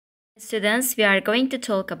Students, we are going to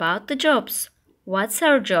talk about the jobs. What's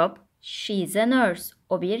her job? She is a nurse.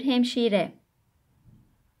 O bir hemşire.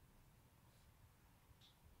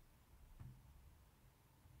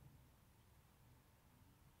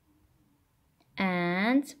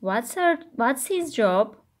 And what's his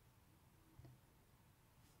job?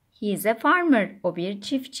 He is a farmer. O bir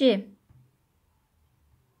çiftçi.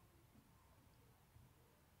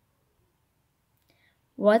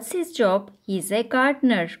 What's his job? He is a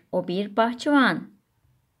gardener. O bir bahçıvan.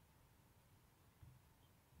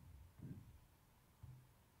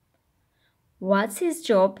 What's his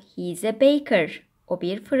job? He is a baker. O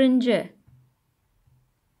bir fırıncı.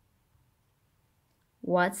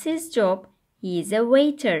 What's his job? He is a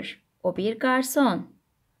waiter. O bir garson.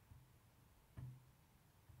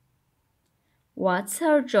 What's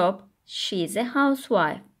her job? She is a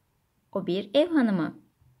housewife. O bir ev hanımı.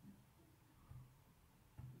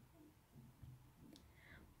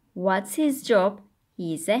 What's his job?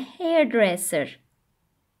 He is a hairdresser.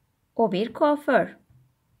 O bir kuaför.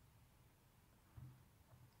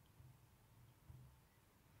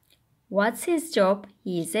 What's his job?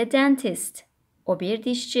 He is a dentist. O bir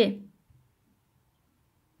dişçi.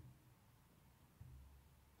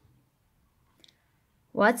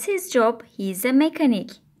 What's his job? He is a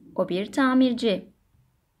mechanic. O bir tamirci.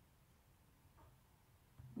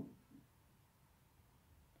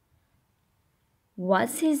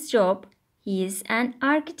 What's his job? He is an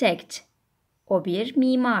architect. O bir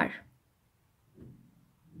mimar.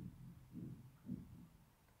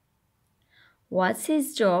 What's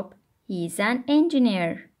his job? He is an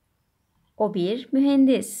engineer. O bir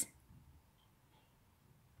mühendis.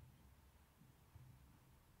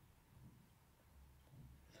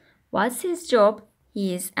 What's his job?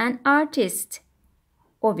 He is an artist.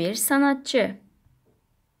 O bir sanatçı.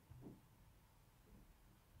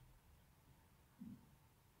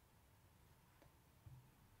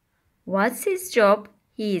 What's his job?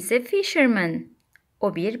 He is a fisherman.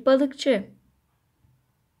 O bir balıkçı.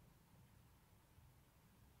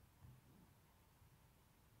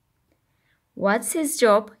 What's his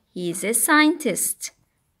job? He is a scientist.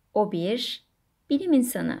 O bir bilim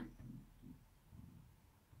insanı.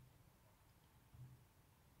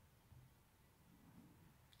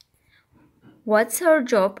 What's her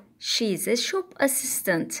job? She is a shop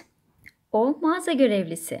assistant. O mağaza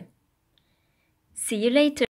görevlisi. See you later.